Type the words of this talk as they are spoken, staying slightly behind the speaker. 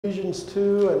Ephesians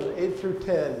 2 and 8 through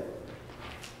 10.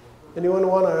 Anyone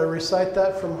want to recite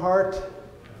that from heart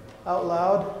out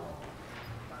loud?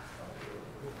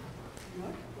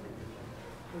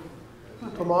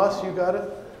 Tomas, you got it?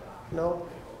 No?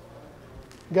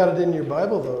 You got it in your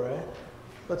Bible though, right?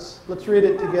 Let's read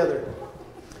it together.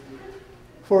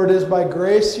 For it is by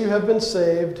grace you have been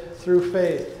saved through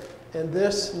faith, and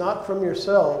this not from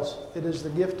yourselves, it is the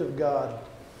gift of God.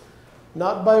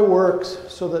 Not by works,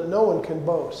 so that no one can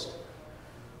boast.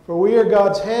 For we are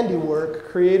God's handiwork,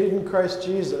 created in Christ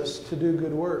Jesus to do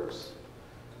good works,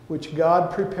 which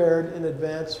God prepared in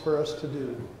advance for us to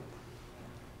do.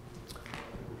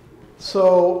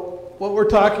 So, what we're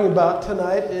talking about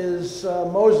tonight is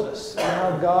Moses and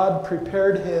how God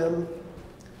prepared him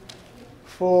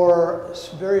for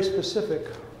very specific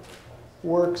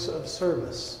works of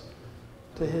service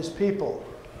to his people.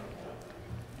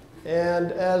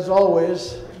 And as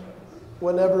always,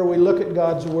 whenever we look at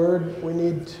God's Word, we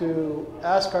need to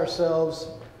ask ourselves,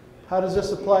 how does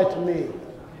this apply to me?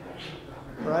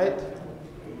 Right?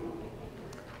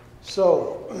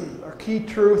 So, our key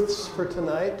truths for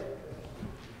tonight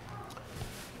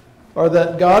are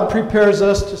that God prepares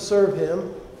us to serve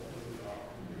Him,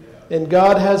 and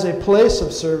God has a place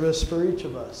of service for each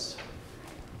of us.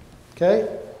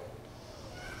 Okay?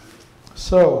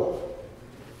 So,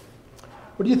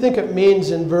 what do you think it means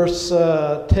in verse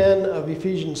 10 of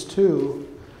Ephesians 2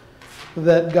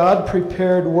 that God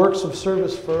prepared works of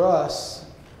service for us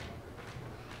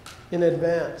in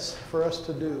advance for us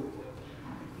to do?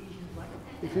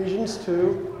 Ephesians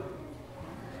 2,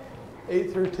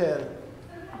 8 through 10.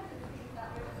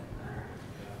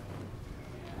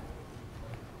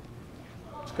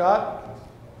 Scott?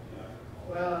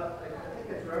 Well, I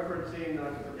think it's referencing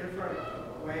the different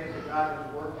ways that God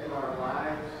has worked in our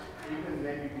lives, even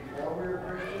maybe before we were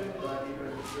Christians, but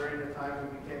even during the time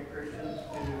we became Christians,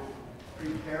 to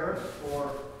prepare us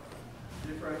for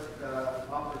different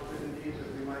opportunities that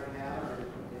we might have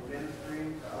in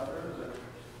ministering to others, and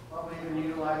probably even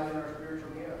utilizing our spiritual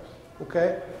gifts.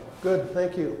 Okay, good,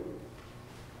 thank you.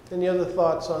 Any other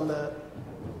thoughts on that?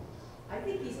 I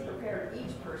think He's prepared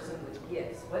each person with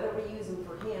gifts, whether we use them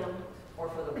for Him or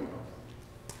for the world.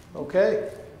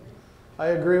 Okay, I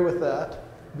agree with that,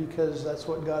 because that's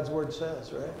what God's Word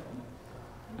says, right?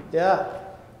 Yeah.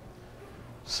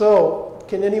 So,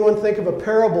 can anyone think of a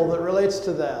parable that relates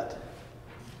to that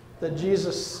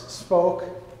Jesus spoke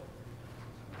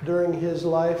during His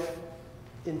life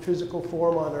in physical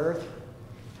form on earth,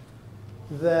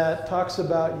 that talks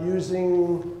about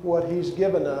using what He's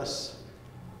given us?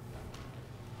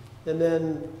 And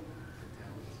then,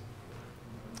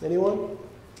 anyone?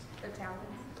 The talents.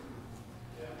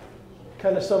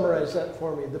 Kind of summarize that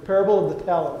for me. The parable of the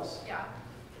talents. Yeah.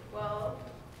 Well,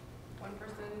 one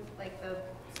person, like the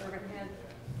servant had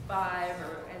 5,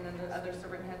 and then the other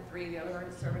servant had 3, the other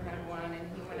servant had 1,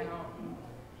 and he went out and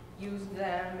used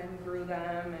them and grew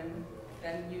them, and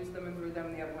then used them and grew them,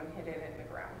 and the other one hid it in the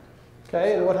ground.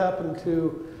 Okay, and what happened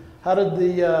to, how did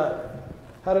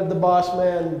the boss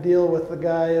man deal with the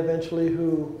guy eventually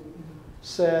who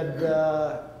said,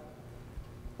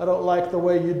 I don't like the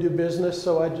way you do business,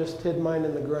 so I just hid mine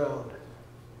in the ground?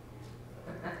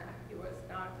 He was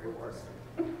not rewarded.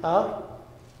 Huh?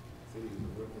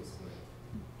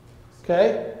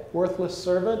 Okay, worthless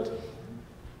servant.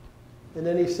 And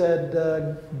then he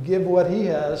said, give what he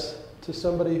has to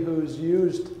somebody who's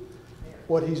used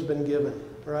what he's been given,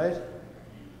 right?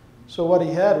 So what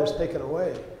he had was taken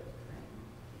away.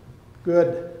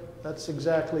 Good. That's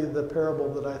exactly the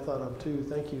parable that I thought of too.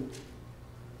 Thank you.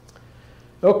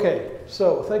 Okay,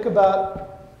 so think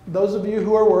about those of you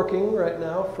who are working right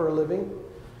now for a living,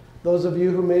 those of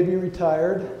you who may be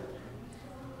retired.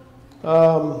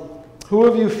 Who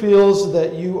of you feels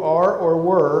that you are or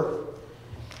were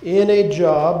in a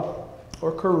job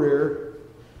or career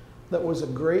that was a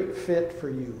great fit for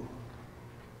you?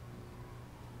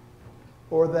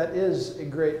 Or that is a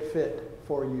great fit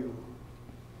for you?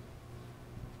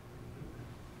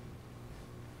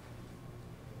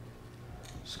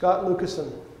 Scott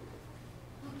Lucasen.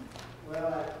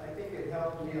 Well, I think it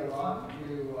helped me a lot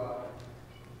to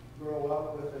grow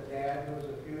up with a dad who was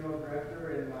a funeral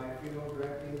director in my funeral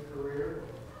directing career.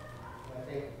 I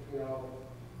think,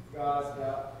 God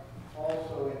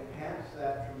also enhanced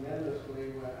that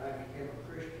tremendously when I became a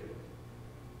Christian.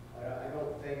 I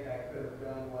don't think I could have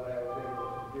done what I was able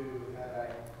to do had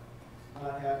I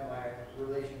not had my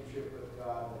relationship with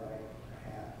God that I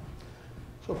had.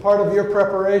 So part of your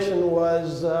preparation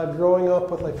was growing up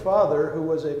with a father who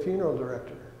was a funeral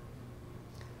director.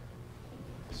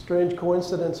 Strange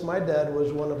coincidence, my dad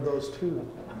was one of those too.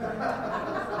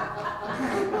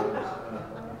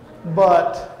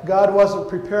 but God wasn't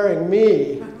preparing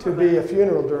me to be a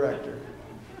funeral director.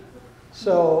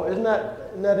 So isn't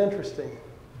that interesting?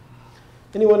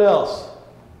 Anyone else?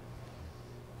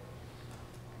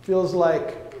 Feels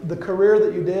like the career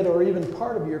that you did, or even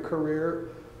part of your career,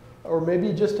 or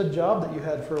maybe just a job that you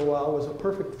had for a while, was a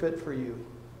perfect fit for you.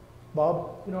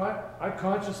 Bob? You know, I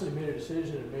consciously made a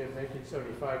decision in May of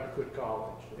 1975 to quit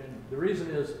college. And the reason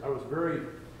is I was very,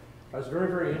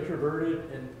 very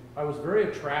introverted, and I was very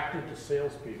attracted to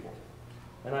salespeople.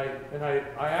 And I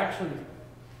actually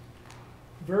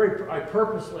I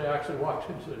purposely actually walked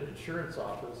into an insurance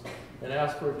office and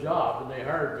asked for a job, and they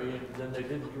hired me, and then they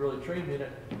didn't really train me in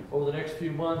it. Over the next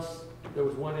few months, there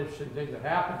was one interesting thing that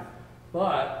happened,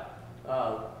 but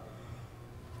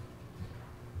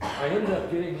I ended up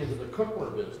getting into the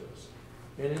cookware business.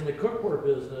 And in the cookware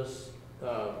business,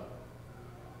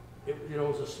 it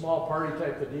was a small party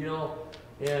type of deal,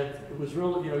 and it was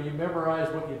really, you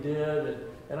memorized what you did,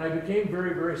 and I became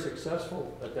very, very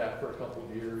successful at that for a couple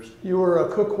of years. You were a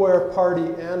cookware party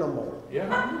animal. Yeah,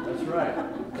 that's right.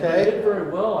 Okay. And I did very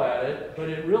well at it, but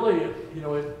it really,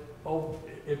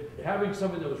 having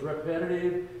something that was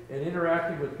repetitive and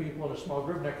interacting with people in a small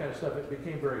group and that kind of stuff, it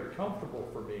became very comfortable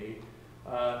for me,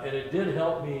 and it did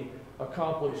help me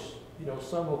accomplish,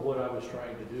 some of what I was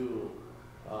trying to do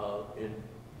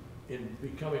in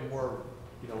becoming more,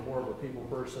 more of a people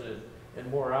person and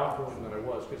more outgoing than I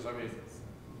was. Because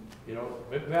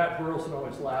Matt Burleson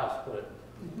always laughs, but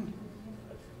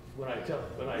when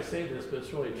I say this, but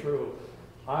it's really true.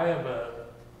 I am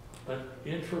an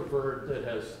introvert that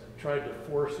has tried to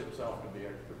force himself to be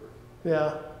extrovert.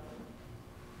 Yeah.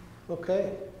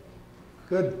 Okay.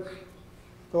 Good.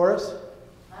 Doris?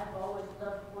 I've always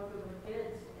loved working with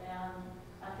kids, and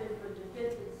I think with the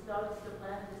kids, it starts to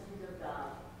plant the seed of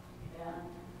God. And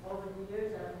over the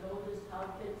years, I've noticed how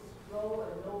kids grow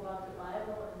and know about the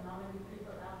Bible, and how many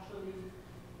people actually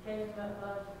came to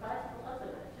Christ because of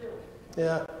it, too.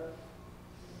 Yeah.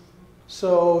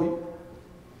 So,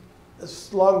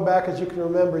 as long back as you can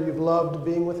remember, you've loved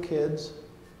being with kids,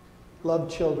 loved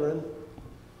children,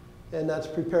 and that's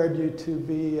prepared you to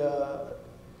be,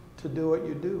 to do what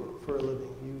you do for a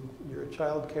living. You're a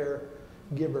child care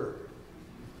giver,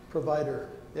 provider.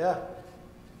 Yeah.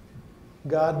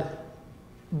 God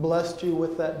blessed you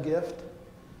with that gift,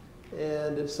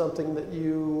 and it's something that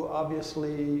you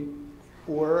obviously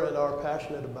were and are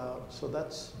passionate about. So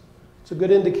it's a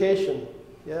good indication.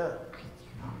 Yeah.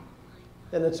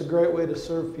 And it's a great way to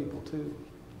serve people too.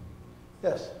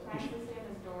 Yes? Mine's the same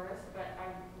as Doris, but I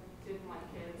didn't like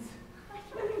kids. I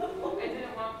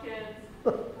didn't want kids.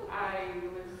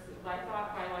 I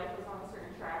thought my life was on a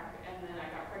certain track, and then I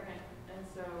got pregnant, and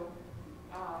so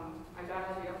I got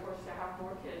out of the Air Force to have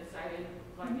more kids. I didn't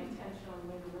intentionally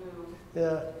move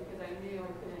because I knew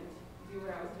I couldn't do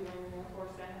what I was doing in the Air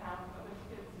Force and have a bunch of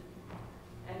kids.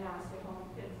 And now I stay home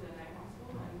with kids and I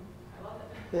homeschool, and I love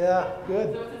it. Yeah,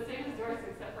 good. So it's the same as Doris,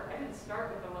 except for I didn't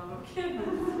start with a love of kids.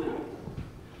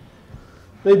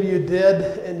 Maybe you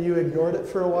did and you ignored it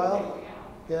for a while?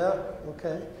 Yeah. Yeah?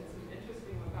 Okay. It's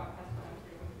interesting about that's what I'm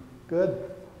doing. Good.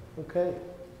 Okay.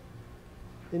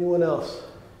 Anyone else?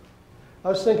 I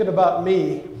was thinking about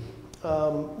me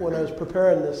when I was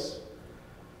preparing this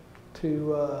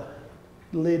to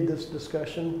lead this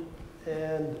discussion.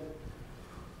 And,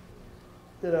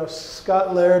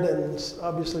 Scott Laird and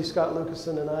obviously Scott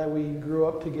Lucasen and I, we grew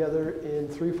up together in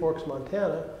Three Forks,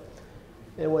 Montana.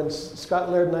 And when Scott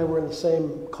Laird and I were in the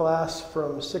same class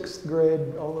from 6th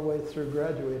grade all the way through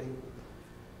graduating.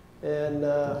 And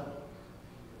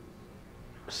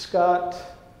Scott,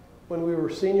 when we were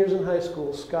seniors in high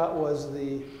school, Scott was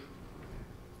the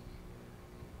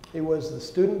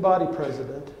student body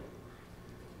president,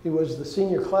 he was the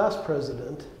senior class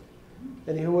president,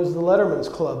 and he was the Letterman's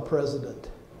Club president.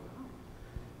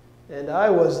 And I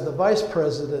was the vice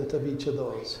president of each of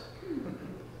those.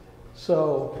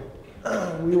 So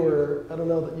we were, I don't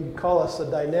know that you'd call us a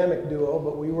dynamic duo,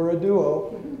 but we were a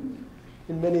duo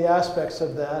in many aspects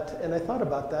of that. And I thought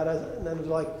about that, and I was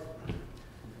like,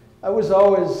 I was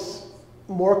always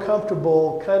more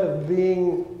comfortable kind of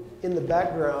being in the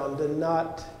background and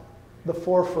not the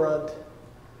forefront,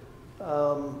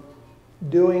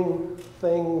 doing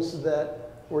things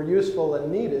that were useful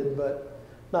and needed, but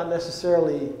not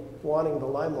necessarily wanting the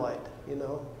limelight,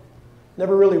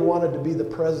 Never really wanted to be the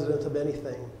president of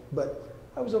anything, but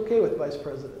I was okay with vice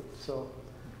president. So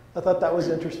I thought that was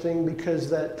interesting because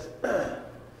that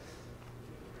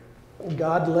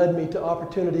God led me to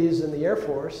opportunities in the Air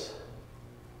Force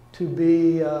to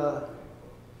be a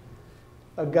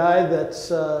guy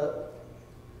that's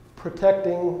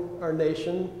protecting our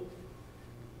nation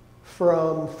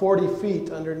from 40 feet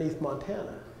underneath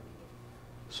Montana.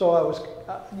 So I was,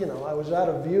 I was out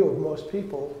of view of most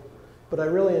people, but I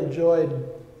really enjoyed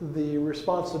the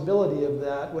responsibility of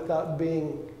that without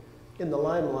being in the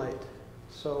limelight.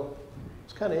 So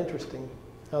it's kind of interesting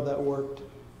how that worked.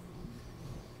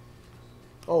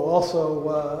 Oh,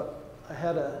 also, I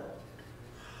had a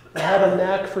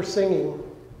knack for singing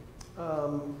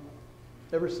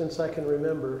ever since I can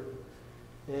remember.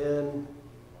 And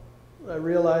I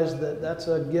realized that that's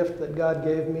a gift that God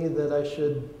gave me that I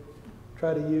should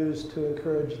try to use to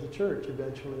encourage the church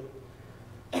eventually.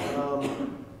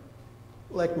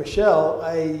 Like Michelle,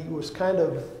 it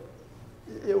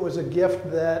was a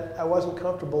gift that I wasn't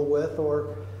comfortable with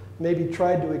or maybe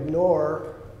tried to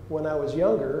ignore when I was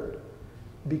younger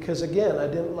because, again, I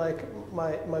didn't like,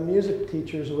 my music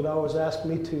teachers would always ask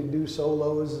me to do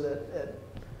solos at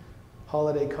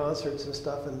holiday concerts and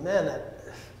stuff, and man,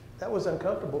 that was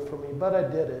uncomfortable for me, but I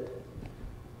did it.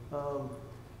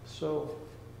 So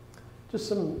just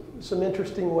some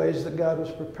interesting ways that God was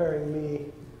preparing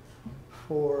me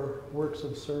for works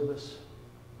of service.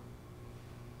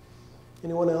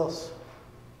 Anyone else?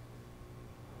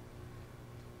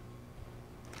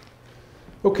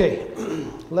 Okay,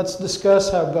 let's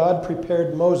discuss how God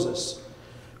prepared Moses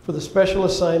for the special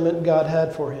assignment God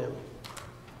had for him.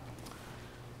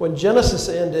 When Genesis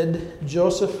ended,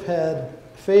 Joseph had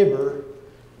favor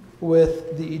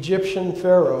with the Egyptian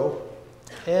Pharaoh,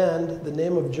 and the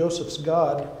name of Joseph's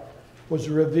God was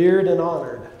revered and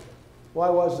honored. Why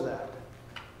was that?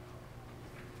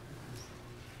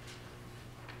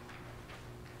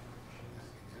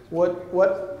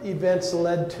 What events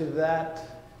led to that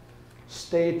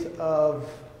state of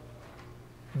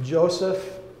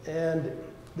Joseph and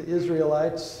the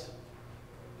Israelites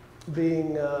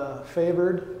being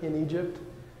favored in Egypt,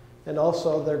 and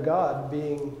also their God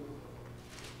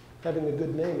having a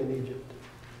good name in Egypt?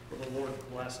 Well, the Lord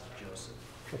blessed Joseph.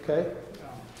 Okay.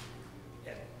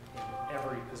 In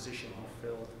every position he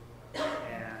filled,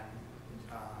 and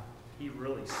he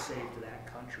really saved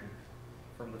that country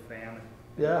from the famine.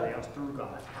 Yeah. Everything else through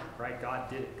God, right? God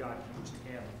did it. God used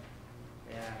him,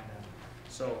 and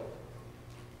so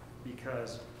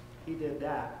because he did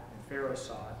that, and Pharaoh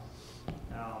saw it,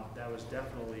 that was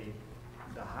definitely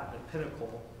the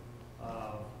pinnacle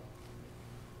of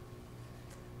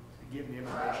getting the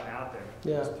information out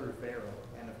there. Was through Pharaoh,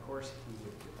 and of course he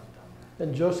would have done that.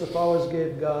 And Joseph always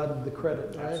gave God the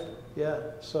credit, right? Absolutely. Yeah.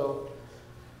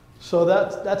 So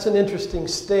that's an interesting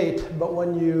state, but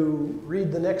when you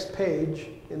read the next page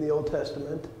in the Old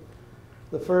Testament,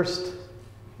 the first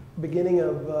beginning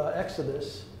of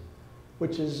Exodus,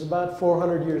 which is about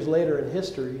 400 years later in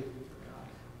history,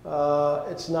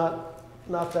 it's not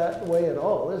that way at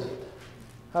all, is it?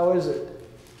 How is it?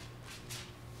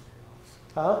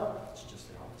 Huh? It's just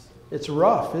the opposite. It's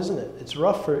rough, isn't it? It's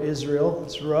rough for Israel.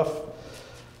 It's rough.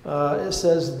 It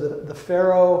says the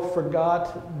Pharaoh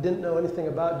didn't know anything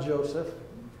about Joseph.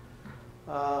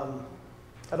 I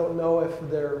don't know if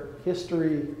their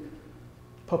history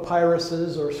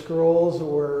papyruses or scrolls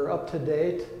were up to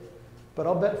date, but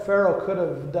I'll bet Pharaoh could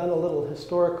have done a little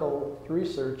historical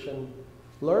research and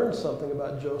learned something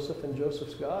about Joseph and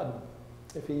Joseph's God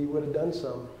if he would have done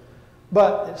so.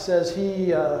 But it says he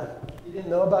didn't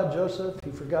know about Joseph.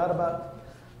 He forgot about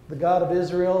the God of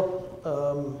Israel.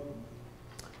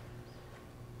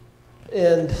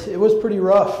 And it was pretty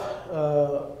rough.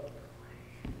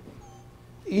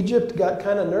 Egypt got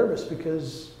kind of nervous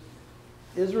because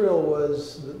the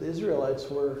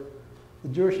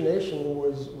Jewish nation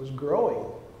was growing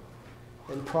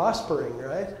and prospering,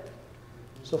 right?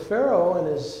 So Pharaoh and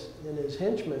his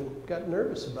henchmen got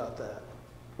nervous about that.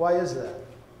 Why is that?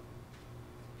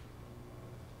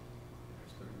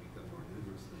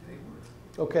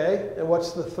 Okay, and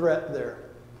what's the threat there?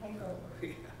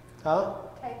 Takeover. Huh?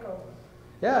 Takeover.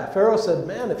 Yeah, Pharaoh said,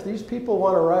 man, if these people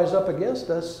want to rise up against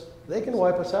us, they can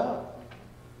wipe us out.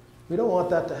 We don't want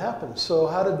that to happen. So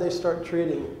how did they start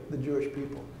treating the Jewish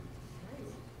people?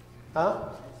 Huh?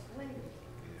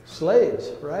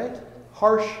 Slaves, right?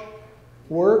 Harsh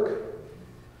work,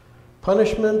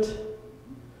 punishment,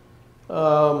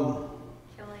 Killing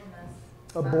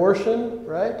this. abortion,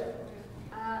 right?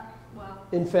 Well,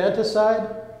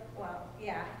 Infanticide.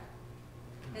 yeah.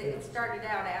 It started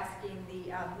out asking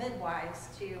the midwives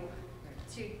to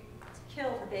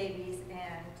kill the babies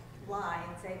and lie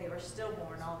and say they were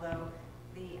stillborn, although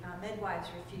the midwives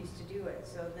refused to do it.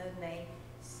 So then they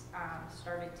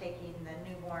started taking the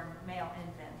newborn male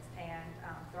infants and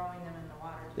throwing them in the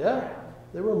water. Yeah,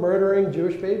 they were murdering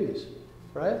Jewish babies,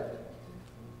 right?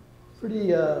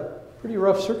 Pretty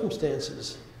rough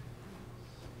circumstances.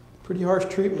 Pretty harsh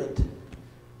treatment.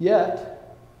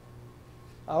 Yet,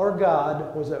 our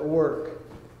God was at work,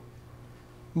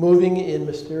 moving in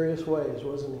mysterious ways,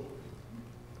 wasn't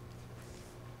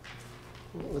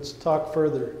he? Let's talk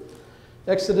further.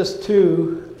 Exodus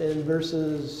 2 in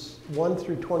verses 1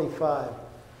 through 25.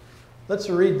 Let's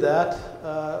read that.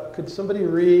 Could somebody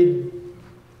read,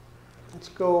 let's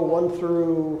go 1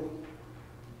 through,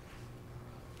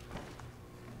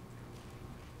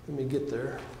 let me get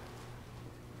there.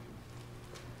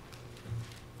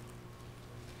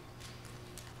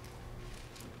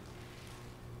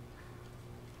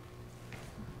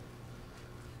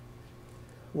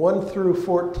 One through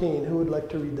 14. Who would like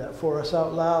to read that for us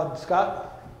out loud?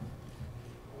 Scott?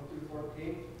 1 through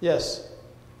 14. Yes.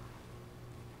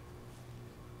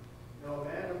 Now a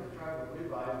man of the tribe of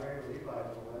Levi married a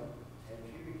Levite woman, and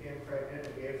she became pregnant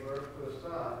and gave birth to a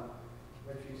son.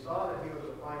 When she saw that he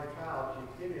was a fine child,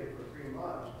 she hid him for 3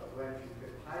 months. But when she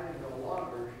could hide him no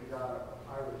longer, she got a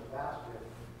papyrus basket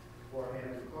for him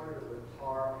and covered it with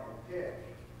tar and pitch.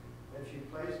 Then she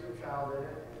placed the child in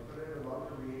it and put it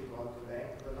among the reeds on the bank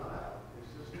of the Nile. His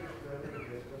sister stood in the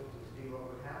distance to see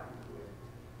what would happen to him.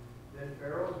 Then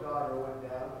Pharaoh's daughter went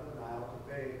down to the Nile to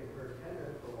bathe, and her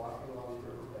attendants were walking along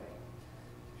the riverbank.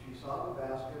 She saw the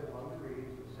basket among the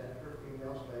reeds and sent her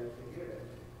female slave to get it.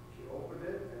 She opened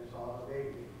it and saw the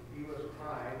baby. He was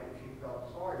crying, and she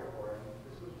felt sorry for him.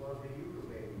 This is one of the Hebrew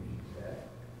babies, she said.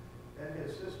 Then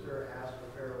his sister asked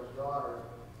the Pharaoh's daughter,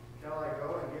 "Shall I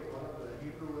go and get one of the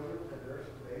Hebrew women to nurse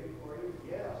the baby for you?"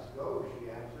 "Yes, go," she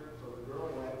answered. So the girl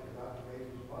went and got the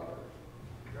baby's mother.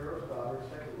 Pharaoh's daughter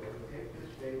said to her, "Take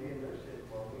this baby and nurse it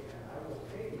for me, and I will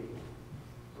pay you."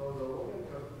 So the woman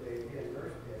took the baby and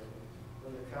nursed him.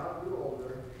 When the child grew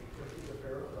older, she took him to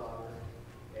Pharaoh's daughter,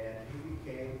 and he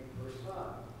became her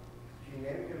son. She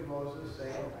named him Moses,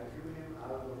 saying, "I drew him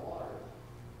out of the water."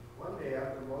 One day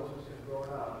after Moses had grown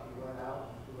up, he went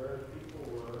out to where his people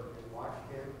were and watched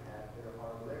him at their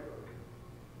hard labor.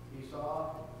 He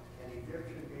saw an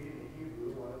Egyptian beating a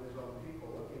Hebrew, one of his own people.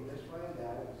 Looking this way and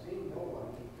that, and seeing no one,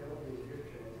 he killed the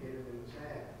Egyptian and hid him in the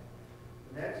sand.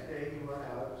 The next day he went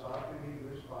out and saw 2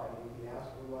 Hebrews fighting. He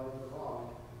asked the one in the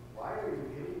wrong, "Why are you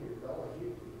hitting your fellow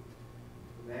Hebrew?"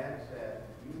 The man said,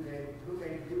 "Who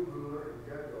made you ruler and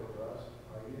judge over us?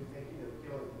 Are you thinking of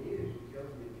killing me as you killed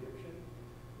the Egyptian?"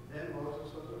 Then Moses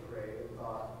was afraid and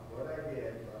thought, "What I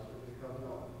did must have become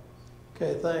known."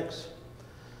 Okay, thanks.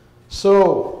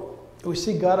 So, we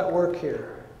see God at work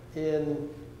here in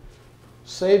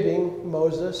saving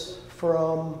Moses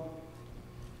from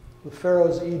the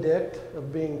Pharaoh's edict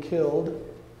of being killed.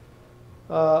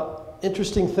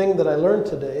 Interesting thing that I learned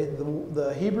today,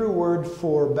 the Hebrew word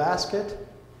for basket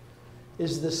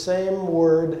is the same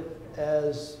word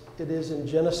as it is in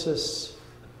Genesis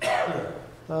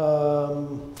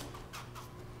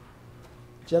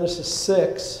Genesis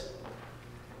 6,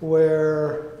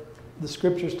 where the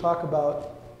scriptures talk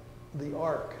about the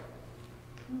ark.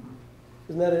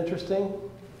 Isn't that interesting?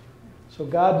 So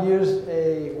God used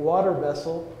a water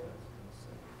vessel,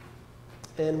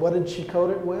 and what did she coat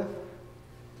it with?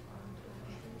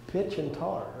 Pitch and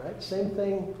tar, right? Same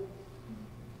thing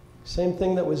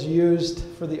that was used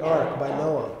for the ark by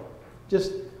Noah.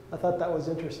 I thought that was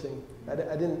interesting.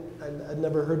 I'd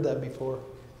never heard that before.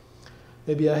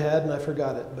 Maybe I had and I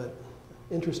forgot it, but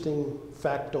interesting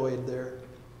factoid there.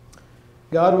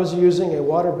 God was using a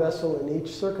water vessel in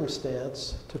each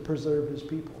circumstance to preserve his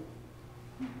people.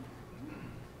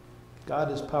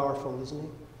 God is powerful, isn't he?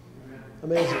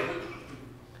 Amazing.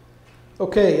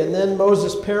 Okay, and then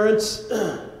Moses' parents,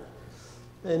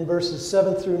 in verses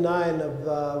 7 through 9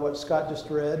 of what Scott just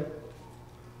read,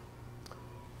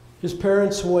 his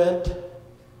parents went,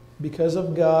 because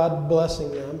of God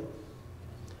blessing them,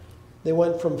 they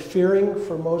went from fearing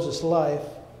for Moses' life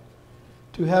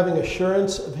to having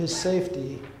assurance of his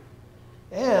safety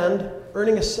and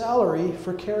earning a salary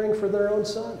for caring for their own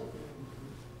son.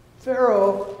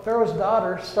 Pharaoh's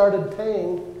daughter started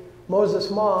paying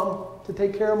Moses' mom to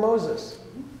take care of Moses,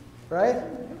 right?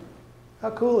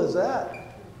 How cool is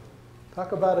that?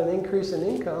 Talk about an increase in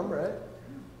income, right?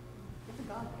 It's a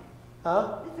God thing.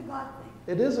 Huh? It's a God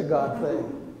thing. It is a God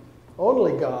thing.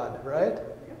 Only God, right?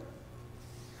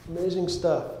 Amazing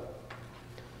stuff.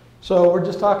 So we're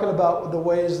just talking about the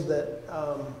ways that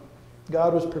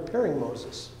God was preparing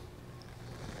Moses.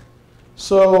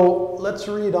 So let's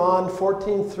read on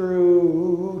 14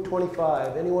 through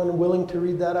 25. Anyone willing to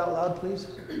read that out loud, please?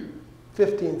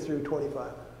 15 through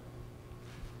 25.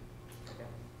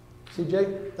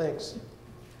 CJ, thanks.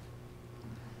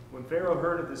 When Pharaoh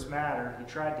heard of this matter, he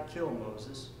tried to kill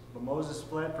Moses. But Moses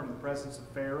fled from the presence of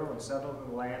Pharaoh and settled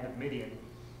in the land of Midian. And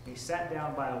he sat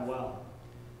down by a well.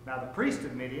 Now the priest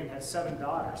of Midian had 7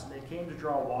 daughters, and they came to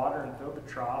draw water and filled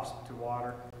the troughs to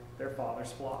water their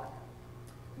father's flock.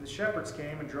 And the shepherds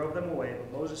came and drove them away,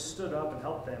 but Moses stood up and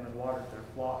helped them and watered their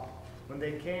flock. When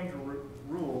they came to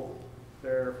rule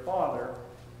their father,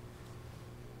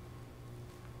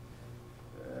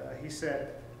 he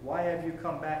said, "Why have you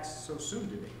come back so soon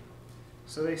to me?"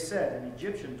 So they said, "An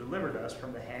Egyptian delivered us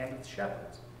from the hand of the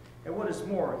shepherds. And what is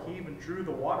more, he even drew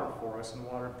the water for us and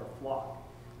watered the flock."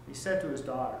 He said to his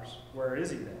daughters, "Where is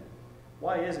he then?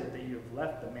 Why is it that you have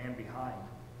left the man behind?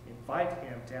 Invite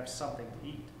him to have something to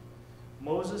eat."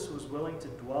 Moses was willing to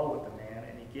dwell with the man,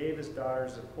 and he gave his daughter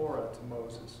Zipporah to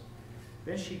Moses.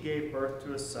 Then she gave birth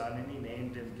to a son, and he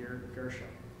named him Gershom.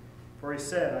 For he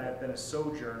said, "I have been a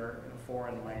sojourner in a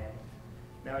foreign land."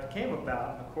 Now it came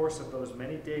about in the course of those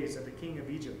many days that the king of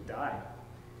Egypt died.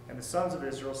 And the sons of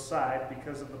Israel sighed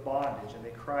because of the bondage, and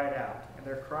they cried out. And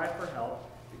their cry for help,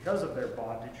 because of their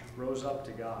bondage, rose up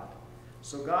to God.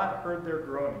 So God heard their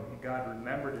groaning, and God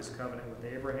remembered his covenant with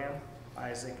Abraham,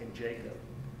 Isaac, and Jacob.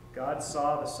 God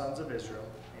saw the sons of Israel,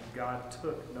 and God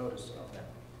took notice of them.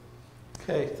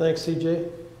 Okay, thanks,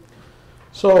 CJ.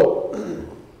 So,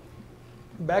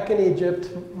 back in Egypt,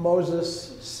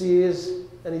 Moses sees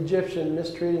an Egyptian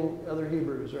mistreating other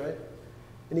Hebrews, right?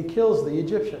 And he kills the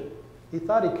Egyptian. He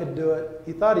thought he could do it.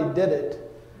 He thought he did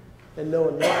it, and no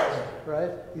one knows,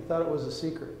 right? He thought it was a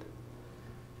secret.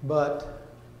 But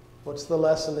what's the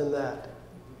lesson in that?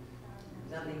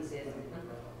 Nothing says.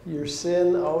 Your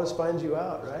sin always finds you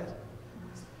out, right?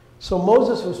 So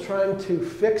Moses was trying to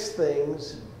fix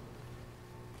things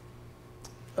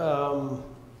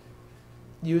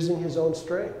using his own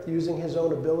strength, using his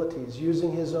own abilities,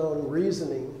 using his own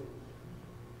reasoning,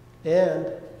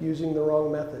 and using the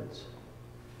wrong methods.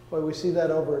 Boy, we see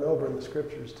that over and over in the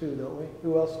scriptures too, don't we?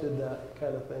 Who else did that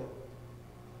kind of thing?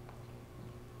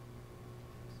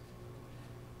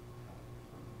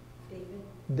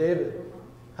 David.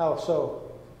 How so?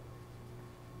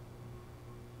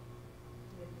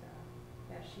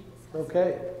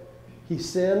 Okay. He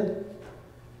sinned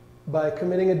by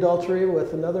committing adultery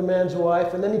with another man's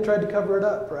wife, and then he tried to cover it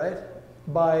up, right?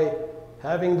 By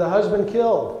having the husband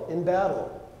killed in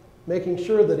battle, making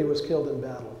sure that he was killed in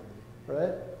battle,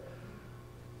 right?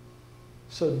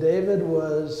 So David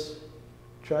was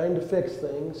trying to fix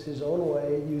things his own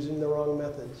way, using the wrong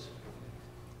methods.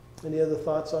 Any other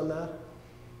thoughts on that?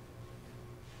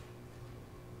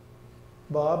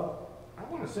 Bob? I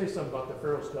want to say something about the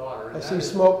Pharaoh's daughter. and I that see is-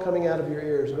 smoke coming out of your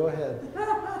ears. Go ahead.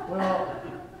 Well,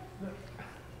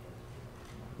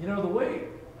 you know, the way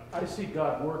I see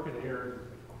God working here,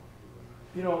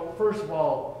 you know, first of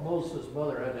all, Moses'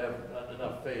 mother had to have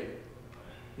enough faith,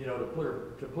 you know,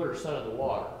 to put her son in the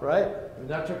water. Right? And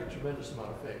that took a tremendous amount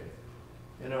of faith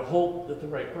and a hope that the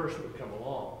right person would come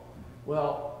along.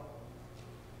 Well,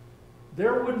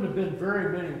 there wouldn't have been very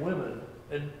many women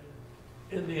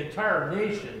in the entire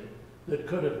nation that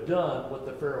could have done what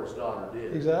the Pharaoh's daughter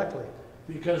did. Exactly.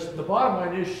 Because the bottom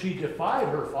line is she defied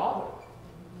her father.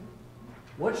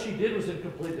 What she did was in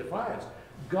complete defiance.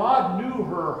 God knew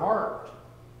her heart.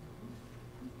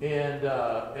 And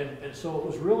so it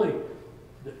was really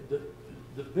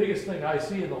the biggest thing I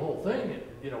see in the whole thing,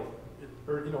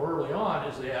 early on,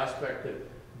 is the aspect that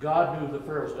God knew the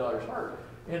Pharaoh's daughter's heart.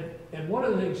 And one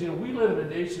of the things, we live in a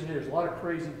nation, there's a lot of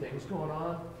crazy things going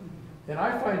on. And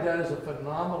I find that as a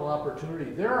phenomenal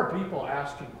opportunity. There are people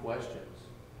asking questions.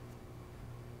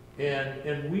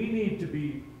 And we need to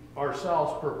be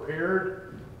ourselves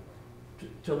prepared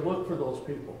to look for those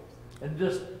people. And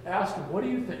just ask them, what do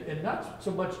you think? And not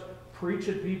so much preach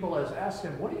at people as ask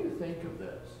them, what do you think of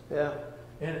this? Yeah.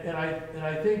 And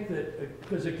I think that,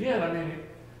 because again, I mean,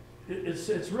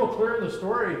 it's real clear in the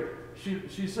story.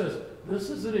 She says, this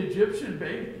is an Egyptian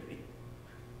baby.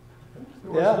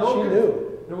 Yeah, she knew.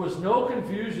 There was no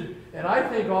confusion. And I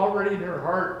think already in her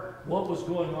heart, what was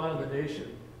going on in the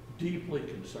nation deeply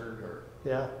concerned her.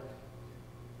 Yeah.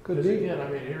 Could Because be. again, I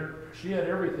mean, here, she had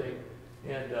everything,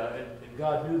 and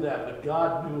God knew that, but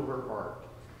God knew her heart.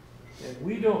 And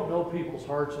we don't know people's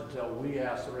hearts until we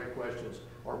ask the right questions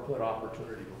or put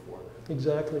opportunity before them.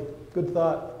 Exactly. Good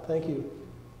thought. Thank you.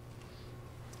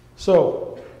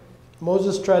 So,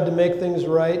 Moses tried to make things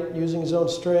right using his own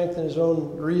strength and his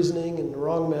own reasoning and the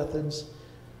wrong methods.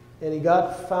 And he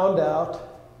got found out.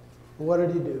 What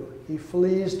did he do? He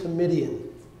flees to Midian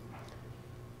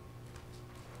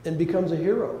and becomes a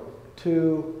hero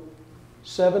to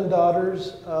 7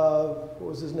 daughters of, what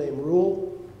was his name,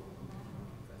 Reuel?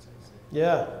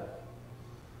 Yeah.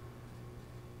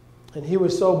 And he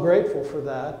was so grateful for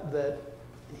that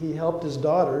he helped his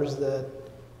daughters, that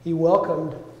he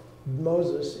welcomed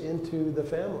Moses into the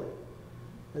family.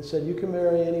 and said, you can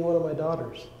marry any one of my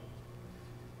daughters.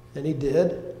 And he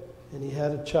did, and he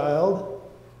had a child,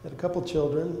 had a couple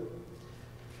children.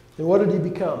 And what did he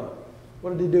become?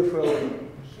 What did he do for a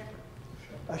living?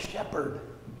 A shepherd.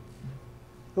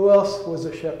 Who else was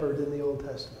a shepherd in the Old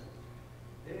Testament?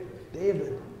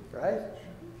 David, right?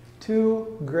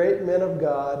 Two great men of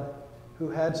God who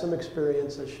had some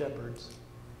experience as shepherds.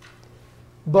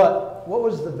 But what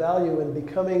was the value in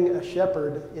becoming a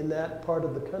shepherd in that part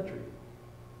of the country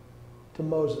to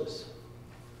Moses?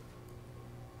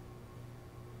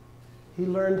 He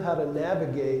learned how to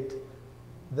navigate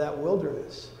that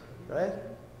wilderness, right?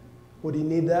 Would he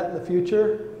need that in the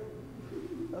future?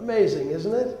 Amazing,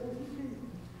 isn't it?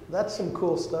 That's some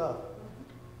cool stuff.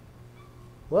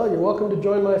 Well, you're welcome to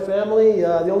join my family.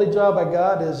 The only job I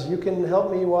got is you can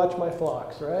help me watch my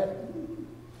flocks, right?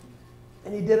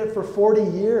 And he did it for 40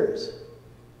 years.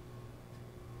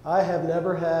 I have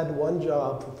never had one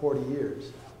job for 40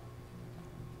 years.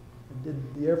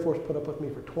 The Air Force put up with me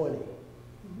for 20,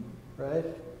 right?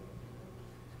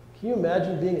 Can you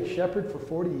imagine being a shepherd for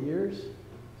 40 years?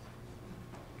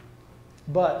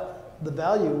 But the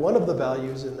value, one of the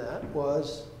values in that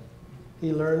was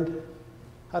he learned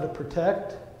how to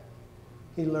protect.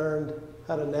 He learned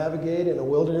how to navigate in a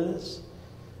wilderness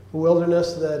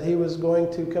that he was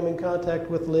going to come in contact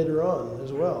with later on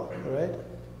as well, right?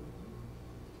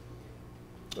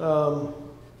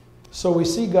 So we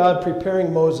see God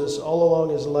preparing Moses all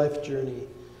along his life journey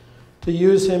to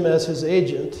use him as his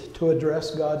agent to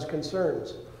address God's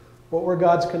concerns. What were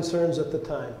God's concerns at the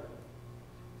time?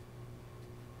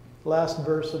 Last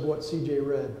verse of what CJ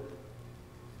read.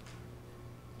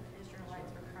 The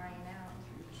Israelites were crying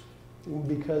out.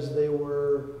 Because they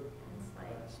were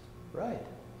Enslaved. right.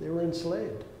 They were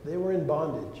enslaved. They were in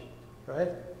bondage, right?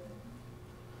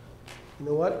 You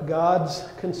know what? God's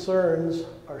concerns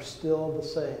are still the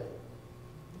same.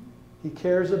 He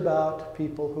cares about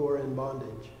people who are in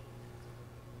bondage.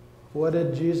 What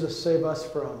did Jesus save us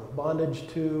from? Bondage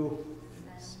to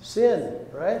sin,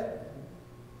 right?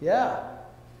 Yeah.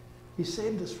 He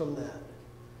saved us from that.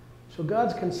 So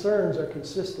God's concerns are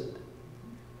consistent.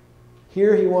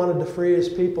 Here he wanted to free his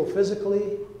people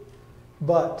physically,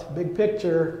 but big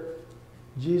picture,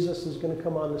 Jesus is going to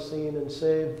come on the scene and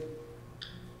save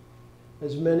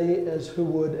as many as who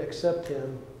would accept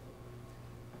him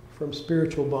from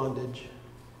spiritual bondage.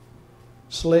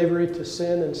 Slavery to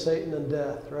sin and Satan and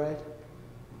death, right?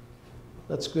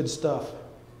 That's good stuff.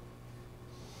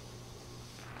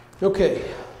 Okay.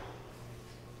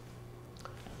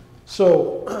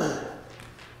 So,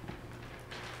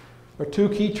 our two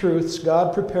key truths.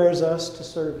 God prepares us to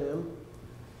serve him.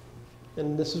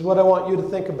 And this is what I want you to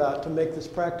think about to make this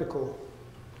practical.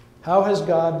 How has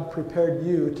God prepared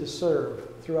you to serve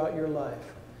throughout your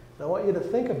life? And I want you to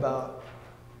think about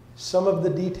some of the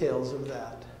details of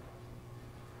that.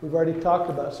 We've already talked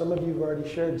about, some of you have already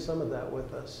shared some of that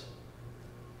with us.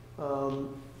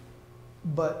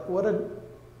 But what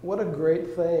a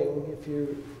great thing if you're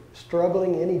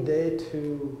struggling any day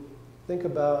to think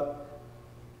about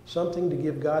something to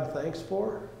give God thanks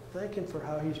for. Thank him for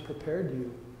how he's prepared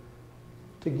you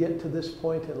to get to this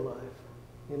point in life,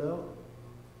 you know?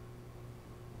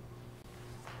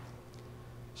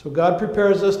 So God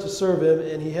prepares us to serve him,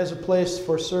 and he has a place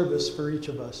for service for each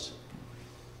of us.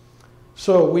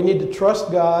 So we need to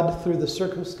trust God through the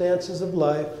circumstances of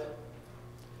life,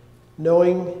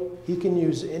 knowing he can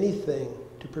use anything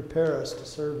to prepare us to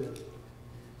serve him.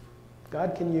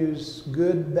 God can use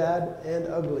good, bad, and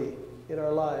ugly in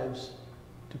our lives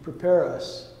to prepare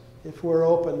us if we're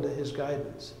open to his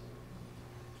guidance.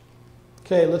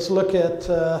 Okay, let's look at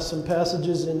some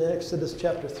passages in Exodus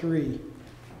chapter 3.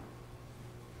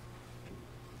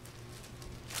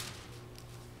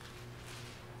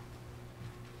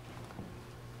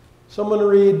 Someone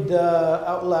read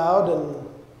out loud, and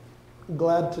I'm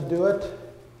glad to do it.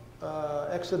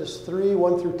 Exodus 3,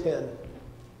 1 through 10,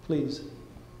 please.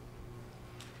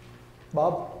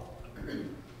 Bob?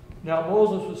 Now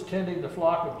Moses was tending the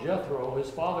flock of Jethro, his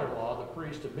father-in-law, the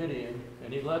priest of Midian,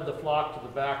 and he led the flock to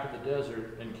the back of the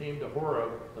desert and came to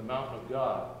Horeb, the mountain of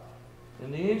God.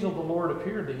 And the angel of the Lord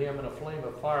appeared to him in a flame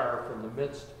of fire from the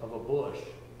midst of a bush.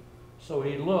 So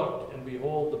he looked, and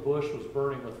behold, the bush was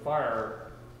burning with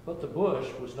fire, but the bush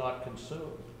was not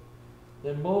consumed.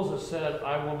 Then Moses said,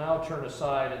 I will now turn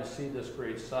aside and see this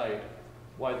great sight,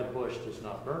 why the bush does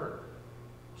not burn.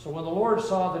 So when the Lord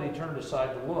saw that he turned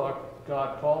aside to look,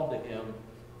 God called to him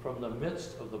from the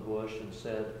midst of the bush and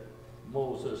said,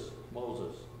 Moses,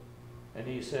 Moses. And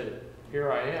he said,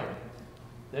 Here I am.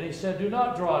 Then he said, Do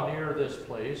not draw near this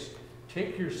place.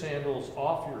 Take your sandals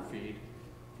off your feet,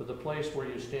 for the place where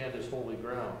you stand is holy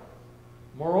ground.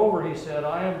 Moreover, he said,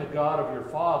 I am the God of your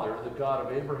father, the God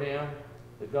of Abraham,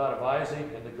 the God of Isaac,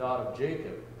 and the God of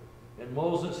Jacob. And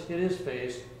Moses hid his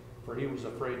face, for he was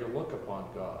afraid to look upon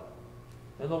God.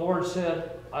 And the Lord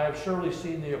said, I have surely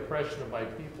seen the oppression of my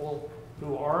people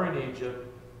who are in Egypt,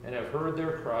 and have heard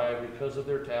their cry because of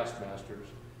their taskmasters,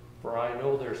 for I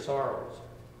know their sorrows.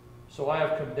 So I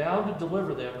have come down to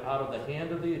deliver them out of the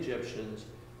hand of the Egyptians,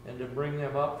 and to bring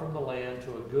them up from the land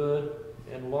to a good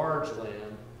and large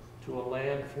land, to a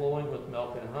land flowing with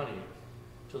milk and honey,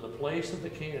 to the place of the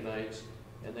Canaanites,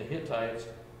 and the Hittites,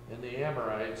 and the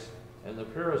Amorites, and the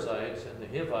Perizzites, and the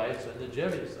Hivites, and the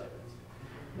Jebusites.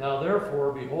 Now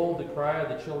therefore, behold, the cry of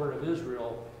the children of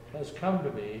Israel has come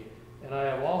to me, and I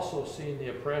have also seen the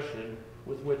oppression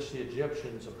with which the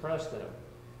Egyptians oppress them.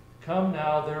 Come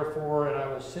now, therefore, and I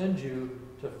will send you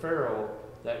to Pharaoh,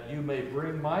 that you may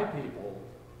bring my people,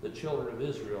 the children of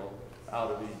Israel,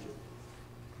 out of Egypt.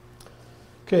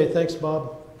 Okay, thanks,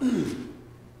 Bob.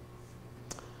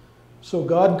 So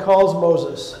God calls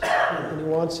Moses, and he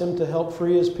wants him to help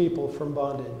free his people from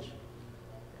bondage.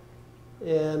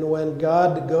 And when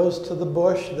God goes to the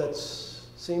bush that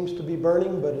seems to be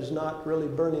burning but is not really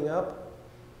burning up,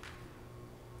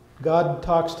 God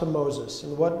talks to Moses.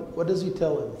 And what does he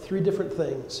tell him? 3 different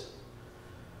things.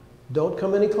 Don't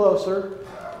come any closer.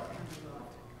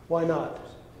 Why not?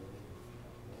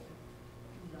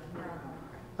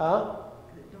 Huh?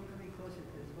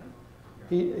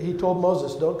 He told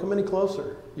Moses, don't come any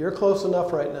closer. You're close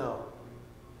enough right now.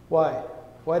 Why?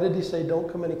 Why did he say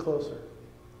don't come any closer?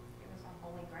 It was on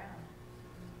holy ground.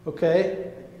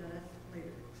 Okay.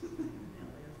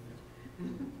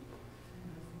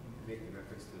 Making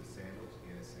reference to the sandals,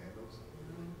 he has sandals.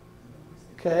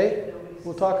 Okay.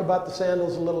 We'll talk about the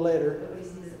sandals a little later. Nobody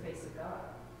sees the face of God.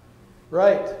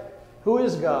 Right. Who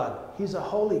is God? He's a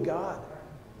holy God.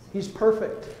 He's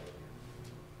perfect.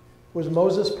 Was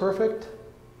Moses perfect?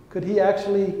 Could he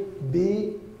actually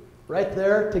be right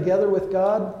there together with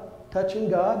God, touching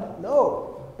God?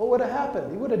 No. What would have happened?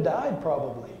 He would have died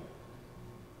probably.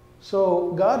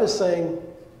 So God is saying,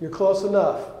 you're close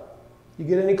enough. You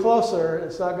get any closer,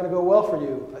 it's not going to go well for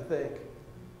you, I think.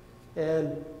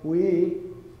 And we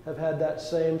have had that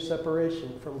same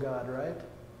separation from God, right?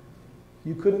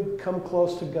 You couldn't come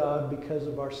close to God because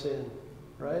of our sin,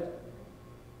 right?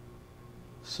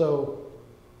 So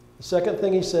the second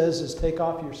thing he says is take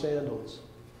off your sandals.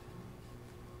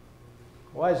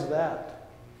 Why is that?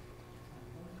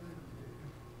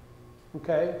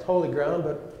 Okay, it's holy ground,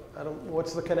 but I don't.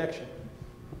 What's the connection?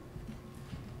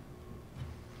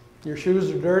 Your shoes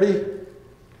are dirty,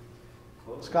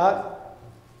 Scott?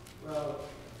 Well,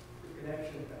 the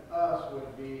connection to us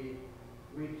would be,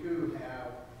 we too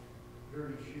have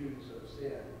dirty shoes of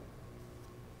sin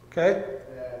Okay.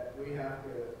 that we have to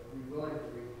be willing to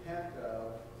repent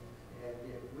of and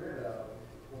get rid of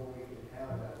before we can have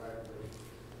that right relationship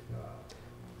with God.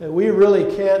 And we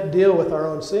really can't deal with our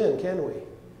own sin, can we?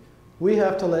 We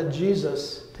have to let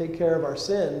Jesus take care of our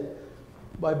sin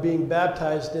by being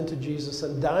baptized into Jesus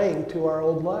and dying to our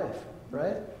old life,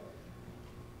 right?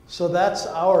 So that's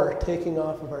our taking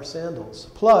off of our sandals.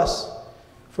 Plus,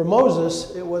 for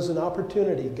Moses, it was an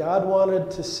opportunity. God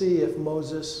wanted to see if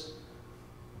Moses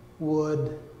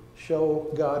would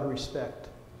show God respect.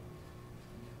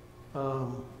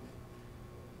 An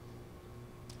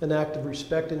act of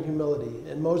respect and humility.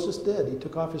 And Moses did. He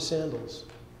took off his sandals.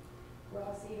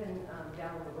 Well, it's even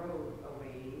down the road a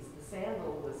ways, the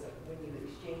sandal was, when you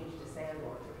exchanged a sandal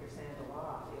or took your sandal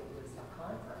off, it was a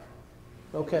contract.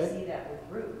 Okay. You see that with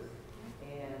Ruth.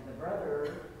 And the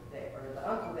brother, or the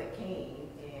uncle that came,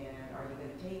 and are you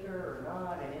going to take her or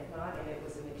not? And if not, and it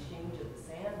was an exchange of the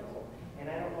sandal. And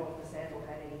I don't know if the sandal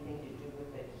had anything to do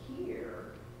with it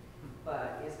here,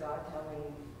 but is God telling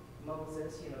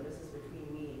Moses, this is between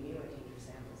me and you, and take your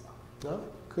sandals off? No,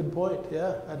 good point.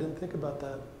 Yeah, I didn't think about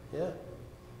that. Yeah.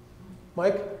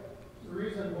 Mike? The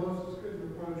reason Moses couldn't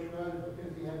approach God is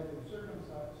because he hadn't been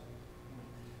circumcised.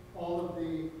 All of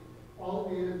the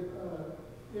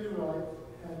Israelites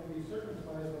had to be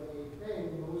circumcised on the 8th day,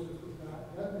 and Moses was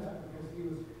not done that because he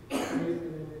was raised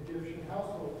in an Egyptian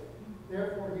household.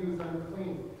 Therefore, he was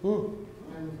unclean.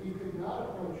 And he could not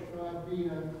approach God being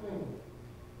unclean.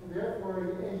 And therefore,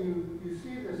 and you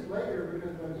see this later,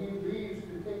 because when he leaves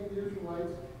to take the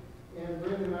Israelites and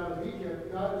bring them out of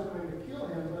Egypt, God is going to kill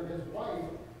him, but his wife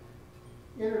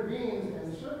intervenes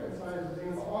and circumcises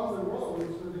him on the road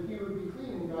so that he would be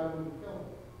clean and God wouldn't kill him.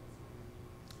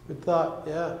 Good thought,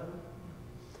 yeah.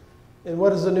 And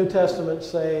what does the New Testament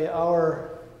say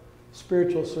our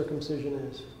spiritual circumcision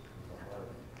is?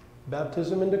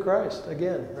 Baptism into Christ,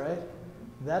 again, right?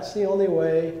 That's the only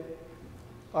way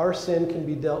our sin can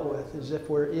be dealt with is if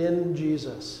we're in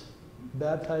Jesus,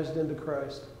 baptized into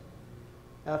Christ.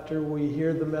 After we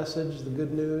hear the message, the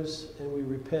good news, and we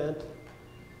repent,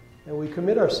 and we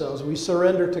commit ourselves, we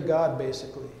surrender to God,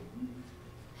 basically.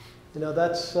 You know,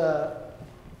 that's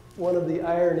one of the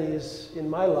ironies in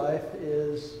my life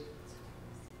is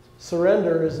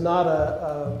surrender is not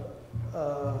a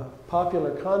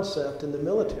popular concept in the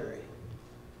military.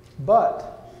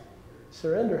 But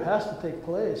surrender has to take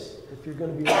place if you're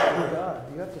going to be walking with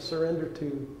God. You have to surrender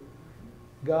to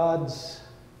God's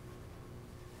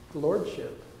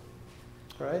lordship,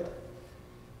 right?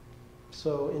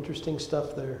 So, interesting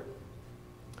stuff there.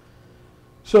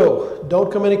 So,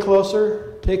 don't come any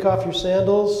closer. Take off your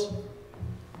sandals.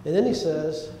 And then he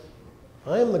says,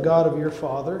 I am the God of your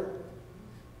father,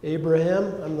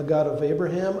 Abraham. I'm the God of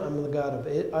Abraham. I'm the God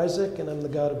of Isaac. And I'm the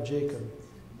God of Jacob.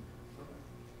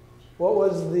 What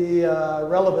was the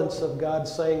relevance of God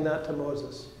saying that to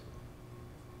Moses?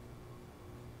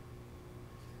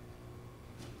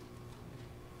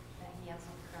 That he hasn't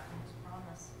forgotten his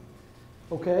promise.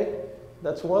 Okay,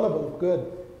 that's one of them.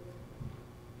 Good.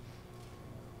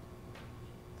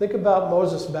 Think about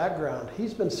Moses' background.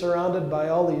 He's been surrounded by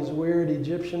all these weird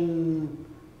Egyptian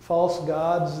false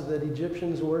gods that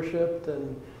Egyptians worshipped,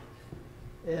 and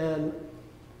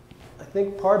I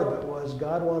think part of it was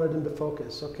God wanted him to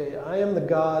focus. Okay, I am the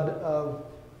God of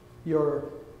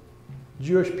your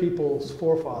Jewish people's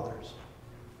forefathers.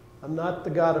 I'm not the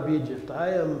God of Egypt. I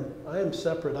am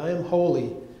separate. I am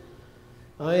holy.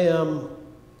 I am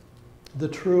the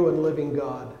true and living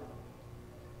God.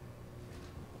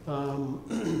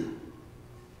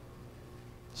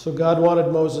 So God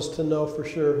wanted Moses to know for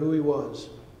sure who he was.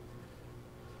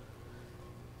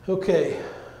 Okay,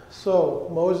 so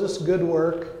Moses' good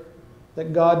work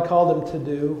that God called him to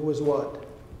do was what?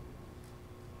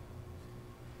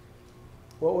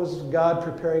 What was God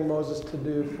preparing Moses to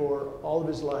do for all of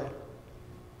his life?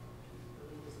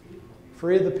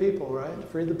 Free the people, right?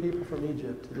 Free the people from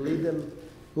Egypt.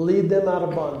 Lead them out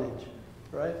of bondage,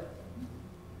 right?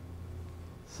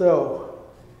 So,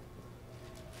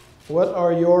 what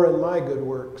are your and my good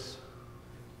works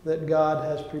that God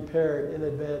has prepared in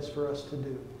advance for us to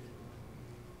do?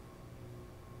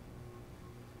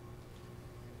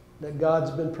 That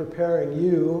God's been preparing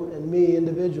you and me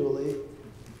individually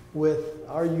with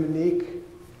our unique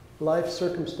life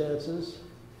circumstances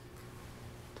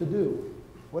to do.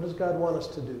 What does God want us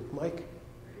to do? Mike?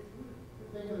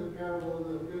 Think of the parable of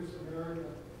the Good Samaritan.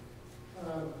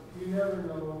 You never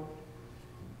know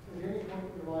at any point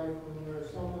in your life when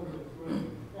there's someone that's willing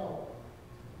to help.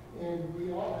 And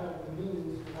we all have the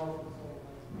means to help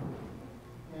someone.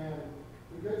 And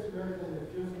the Good Samaritan is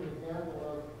just an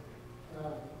example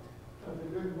of the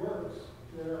good works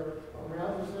that are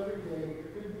around us every day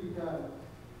that could be done.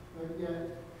 But yet,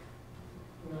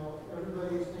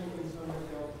 everybody's thinking somebody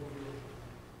else will do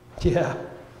it. Yeah.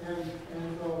 And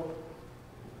so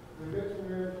the Good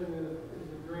Samaritan is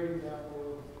a great example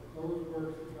of those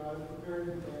works that God has prepared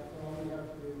in advance, and all we have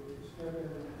to do is step in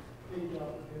and take the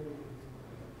opportunity.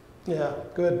 Yeah,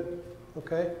 good.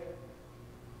 Okay.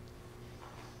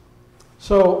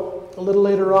 So, a little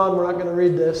later on, we're not going to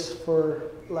read this for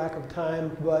lack of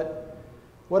time, but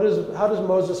how does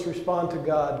Moses respond to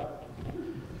God?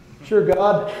 Sure,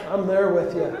 God, I'm there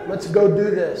with you. Let's go do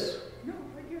this.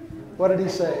 What did he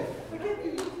say?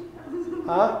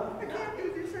 Huh?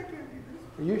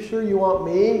 Are you sure you want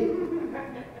me?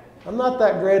 I'm not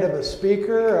that great of a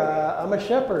speaker. I'm a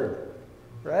shepherd,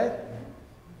 right?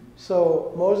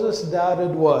 So Moses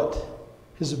doubted what?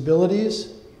 His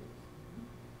abilities.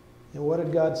 And what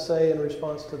did God say in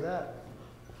response to that?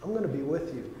 I'm going to be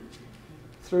with you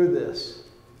through this.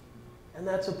 And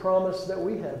that's a promise that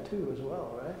we have too as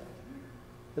well, right?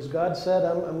 As God said,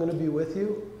 I'm going to be with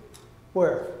you.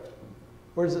 Where?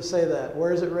 Where does it say that?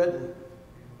 Where is it written?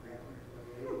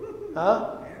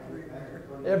 Huh?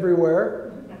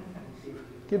 Everywhere.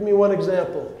 Give me one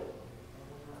example.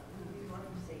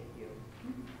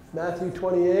 Matthew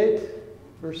 28,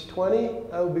 verse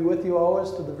 20. I will be with you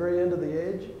always to the very end of the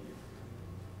age.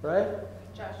 Right?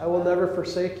 Joshua. I will never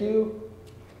forsake you.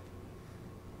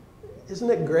 Isn't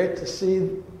it great to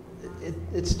see?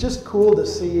 It's just cool to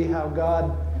see how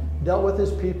God dealt with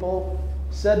his people,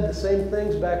 said the same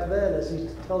things back then as he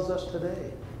tells us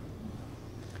today.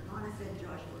 Anna said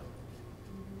Joshua.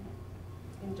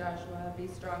 In Joshua, be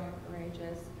strong and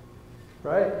courageous.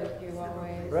 Right? With you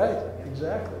always. Right,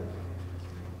 exactly.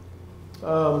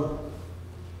 And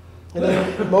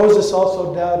then Moses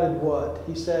also doubted what?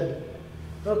 He said,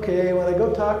 okay, when I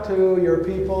go talk to your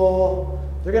people,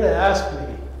 they're going to ask me,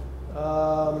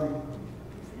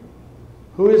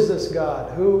 Who is this God?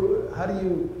 How do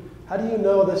you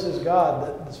know this is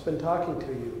God that's been talking to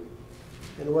you?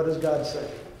 And what does God say?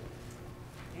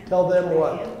 Tell them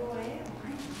what?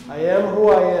 I am who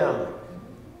I am.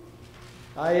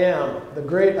 I am, the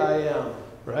great I am,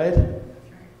 right?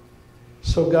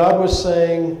 So God was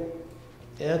saying,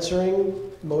 answering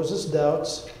Moses'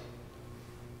 doubts,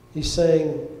 he's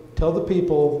saying, tell the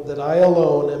people that I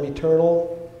alone am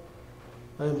eternal,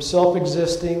 I am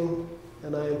self-existing,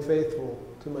 and I am faithful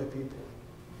to my people.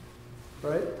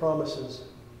 Right? Promises.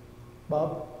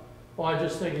 Bob? Well, I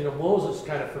just think, Moses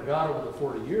kind of forgot over the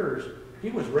 40 years,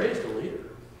 he was raised a leader.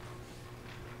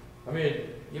 I mean,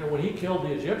 when he killed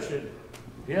the Egyptian,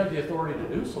 he had the authority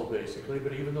to do so, basically,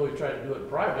 but even though he tried to do it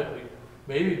privately,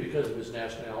 maybe because of his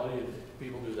nationality, and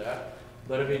people do that,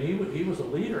 but I mean, he was a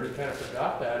leader, and he kind of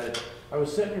forgot that, and I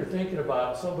was sitting here thinking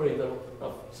about somebody that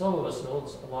some of us know,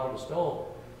 a lot of us don't,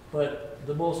 but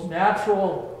the most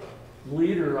natural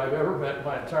leader I've ever met in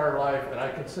my entire life, and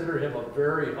I consider him a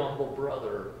very humble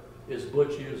brother, is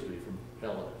Butch Usby from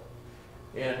Helena.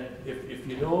 And if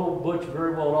you know Butch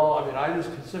very well at all, I mean, I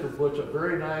just consider Butch a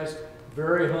very nice,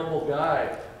 very humble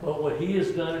guy. But what he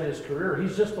has done in his career,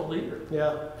 he's just a leader.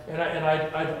 Yeah. And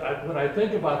I when I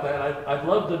think about that, I'd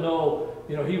love to know,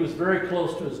 he was very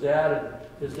close to his dad, and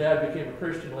his dad became a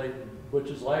Christian late in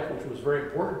Butch's life, which was very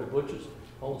important to Butch's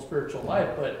own spiritual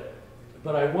life.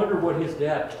 But I wonder what his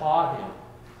dad taught him.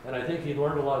 And I think he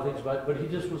learned a lot of things about it, but he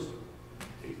just was,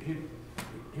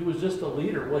 he was just a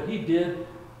leader. What he did,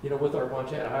 with our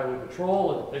Montana Highway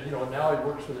Patrol, and now he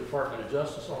works for the Department of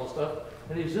Justice and all that stuff,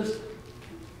 and he's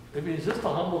just a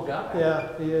humble guy.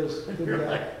 Yeah, he is. Good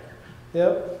guy. Like,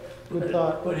 yep, good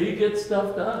thought. But he gets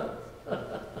stuff done.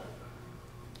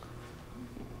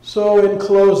 So in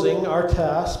closing, our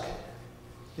task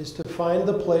is to find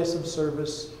the place of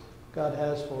service God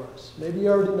has for us. Maybe you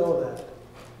already know that.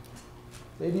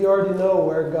 Maybe you already know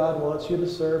where God wants you to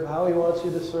serve, how he wants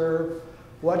you to serve,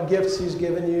 what gifts he's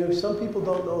given you. Some people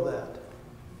don't know that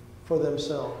for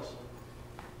themselves.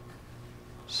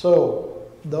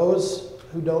 So, those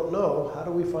who don't know, how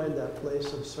do we find that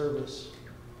place of service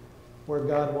where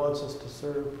God wants us to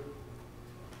serve?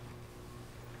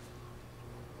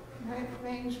 Great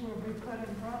things will be put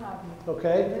in front of you.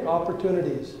 Okay,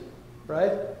 opportunities,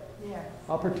 right? Yes.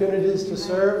 Opportunities to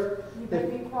serve. You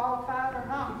may be qualified or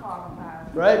not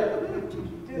qualified. Right. But you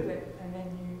do it, and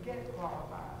then you get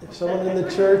qualified. If someone in the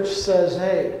church says,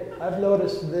 hey, I've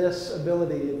noticed this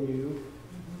ability in you,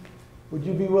 would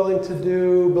you be willing to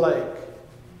do blank?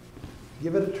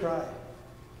 Give it a try.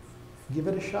 Give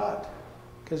it a shot.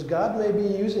 Because God may be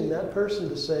using that person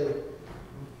to say,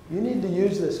 you need to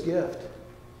use this gift.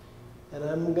 And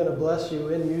I'm going to bless you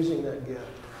in using that gift.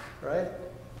 Right?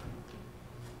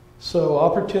 So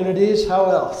opportunities, how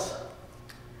else?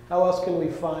 How else can we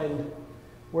find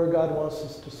where God wants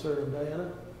us to serve?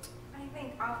 Diana? I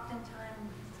think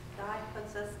oftentimes God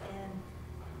puts us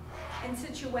in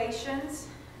situations,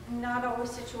 not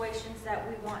always situations that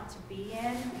we want to be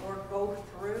in or go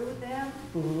through them,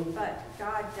 but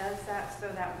God does that so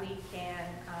that we can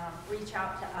reach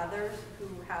out to others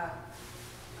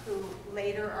who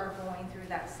later are going through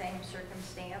that same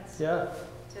circumstance. Yeah.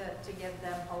 To give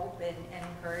them hope and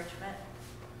encouragement.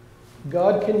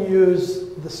 God can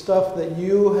use the stuff that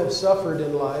you have suffered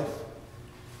in life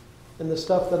and the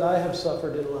stuff that I have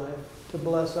suffered in life to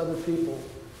bless other people.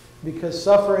 Because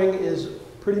suffering is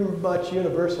pretty much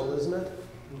universal, isn't it?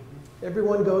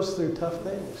 Everyone goes through tough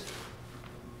things.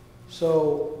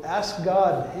 So ask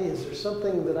God, hey, is there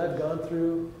something that I've gone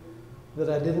through that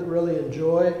I didn't really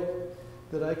enjoy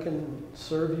that I can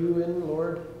serve you in,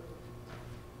 Lord?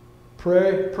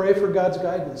 Pray for God's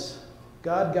guidance.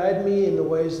 God, guide me in the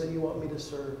ways that you want me to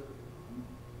serve.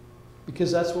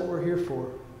 Because that's what we're here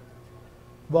for.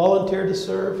 Volunteer to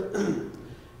serve.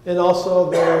 And also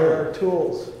there are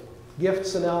tools.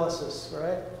 Gifts analysis,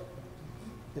 right?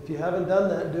 If you haven't done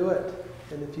that, do it.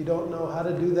 And if you don't know how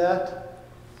to do that,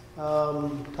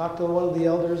 talk to one of the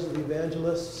elders, the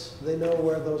evangelists. They know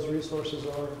where those resources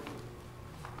are.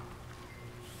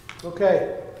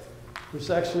 Okay. There's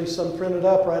actually some printed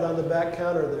up right on the back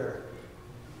counter there.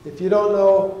 If you don't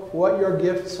know what your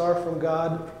gifts are from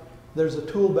God, there's a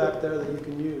tool back there that you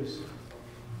can use.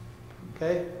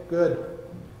 Okay? Good.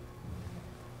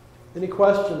 Any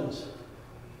questions?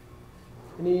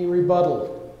 Any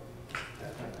rebuttal?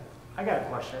 I got a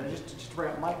question. Just to bring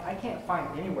up, Mike, I can't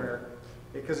find anywhere,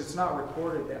 because it's not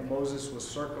recorded that Moses was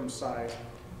circumcised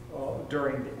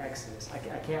during the Exodus. I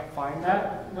can't find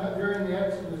that. Not during the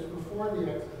Exodus, before the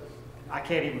Exodus. I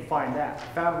can't even find that.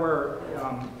 I found where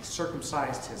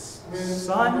circumcised his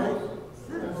son,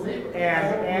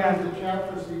 and the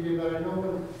chapters he gave, but I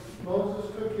know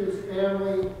Moses took his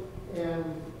family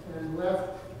and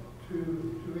left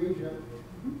to Egypt.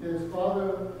 His father,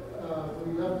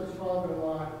 when he left his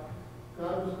father-in-law,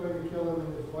 God was going to kill him,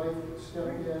 and his wife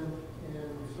stepped in and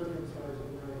circumcised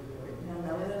him right there. No,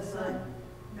 that was the son.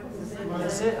 That was the son.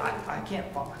 That's it, I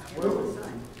can't follow. That was the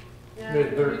son. Yeah,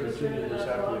 Made third we just continue read it this not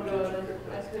after long the ago, kitchen.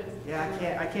 and I couldn't.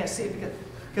 Yeah, I can't see it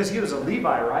because he was a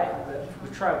Levi, right?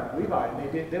 The tribe of Levi,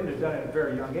 and they would have done it at a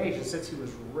very young age. And since he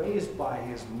was raised by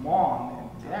his mom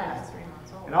and dad,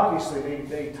 and obviously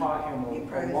they taught him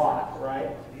a lot, right?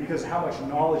 Because how much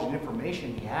knowledge and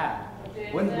information he had.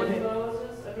 Okay, When- and when then it-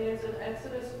 Moses, it's in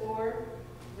Exodus 4,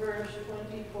 verse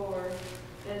 24.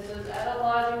 It says, at a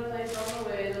lodging place on the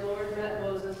way, the Lord met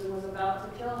Moses and was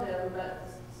about to kill him, but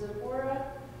Zipporah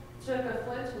took a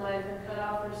flint knife and cut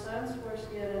off her son's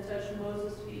foreskin and touched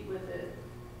Moses' feet with it,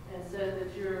 and said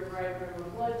that you're a bridegroom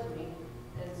of blood to me.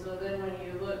 And so then when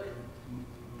you look,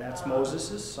 That's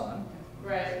Moses' son.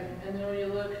 right, and then when you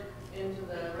look into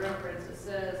the reference, it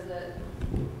says that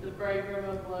the bridegroom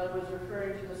of blood was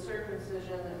referring to the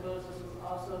circumcision, that Moses was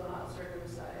also not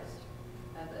circumcised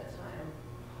at that time.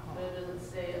 But it doesn't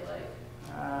say it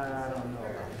like. I don't know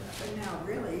about that. But now,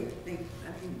 really,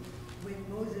 when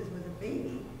Moses was a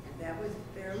baby, and that was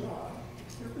their law,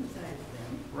 to circumcise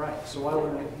them, Right, so why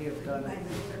wouldn't he have he done might it?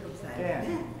 have circumcised Yeah.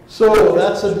 them. So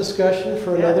that's a discussion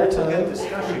for Yeah, another that's a good time.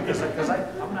 discussion, because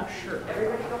I'm not sure.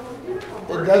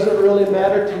 It doesn't really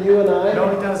matter to you and I. No,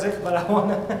 it doesn't, but I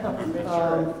want to make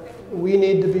sure. We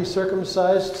need to be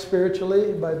circumcised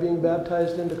spiritually by being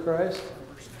baptized into Christ.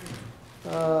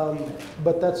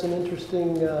 But that's an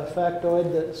interesting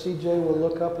factoid that CJ will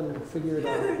look up and figure it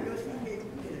out. Go see me,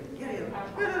 get him.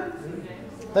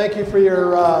 Thank you for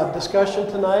your discussion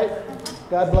tonight.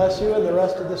 God bless you and the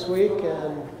rest of this week,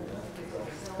 and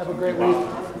have a great week.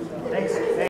 Thanks.